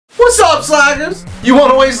What's up, slackers? You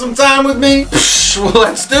want to waste some time with me? Well,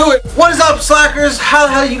 let's do it. What is up, slackers? How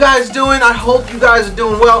the hell you guys doing? I hope you guys are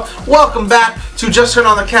doing well. Welcome back to Just Turn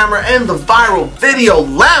On the Camera and the Viral Video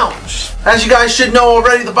Lounge. As you guys should know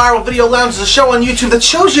already, the Viral Video Lounge is a show on YouTube that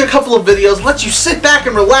shows you a couple of videos, lets you sit back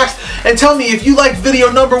and relax, and tell me if you like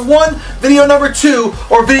video number 1, video number 2,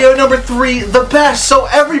 or video number 3 the best. So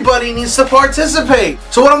everybody needs to participate.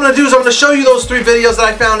 So what I'm going to do is I'm going to show you those 3 videos that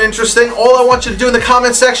I found interesting. All I want you to do in the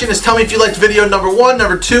comment section is tell me if you liked video number 1,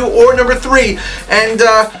 number 2, or number 3. And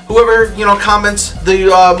whoever, comments the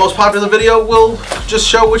most popular video will just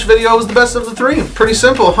show which video is the best of the 3. Pretty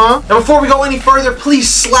simple, huh? Now before we go any further, please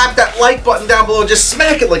slap that like button down below. Just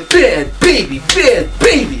smack it like bad baby, bad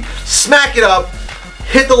baby. Smack it up.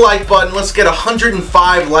 Hit the like button. Let's get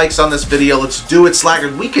 105 likes on this video. Let's do it,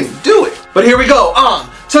 slackers. We can do it. But here we go. On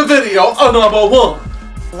to video number 1.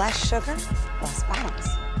 Less sugar, less bottles.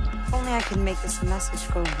 If only I could make this message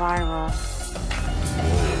go viral.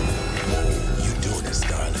 You doing it,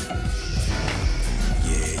 Scarlett.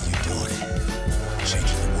 Yeah, you doing it.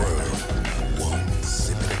 Changing the world, one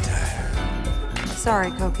sip at a time.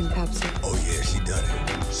 Sorry, Coke and Pepsi. Oh yeah, she done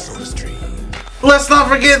it. Soda Stream. Let's not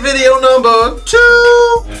forget video number 2.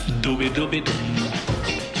 Doobie doobie.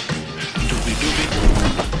 Doobie doobie.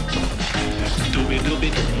 Doobie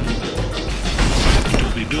doobie.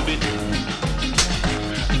 Doobie doobie.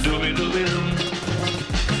 Doobie doobie.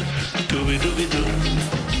 Doobie doobie doo.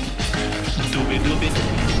 Doobie doobie.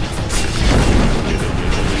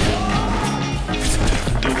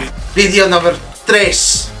 Video number 3.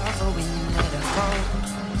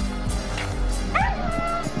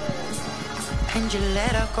 And you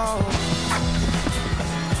let her go.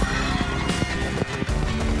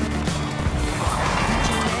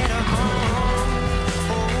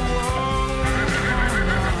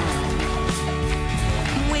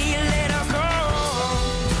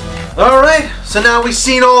 Alright, so now we've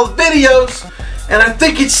seen all the videos, and I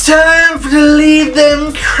think it's time for to leave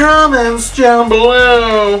them comments down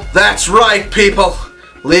below. That's right, people.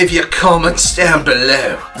 Leave your comments down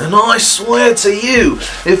below. And I swear to you,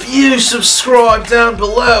 if you subscribe down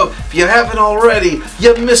below, if you haven't already,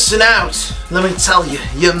 you're missing out. Let me tell you,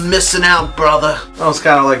 you're missing out, brother. That was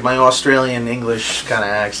kind of like my Australian English kind of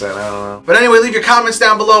accent, I don't know. But anyway, leave your comments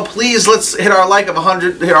down below, please. Let's hit our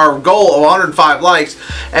hit our goal of 105 likes.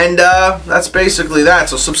 And that's basically that.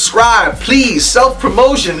 So subscribe, please.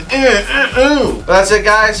 Self-promotion. That's it,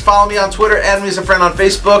 guys. Follow me on Twitter. Add me as a friend on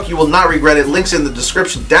Facebook. You will not regret it. Links in the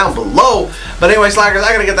description down below. But anyway, slackers,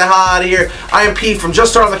 I gotta get the hell out of here. I am Pete from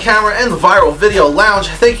Just Turn On the Camera and the Viral Video Lounge.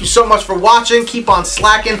 Thank you so much for watching. Keep on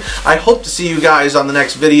slacking. I hope to see you guys on the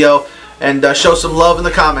next video, and show some love in the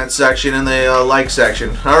comments section and the like section.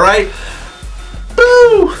 Alright?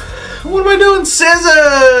 Boo! What am I doing?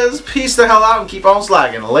 Scissors! Peace the hell out and keep on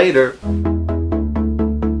slacking. Later.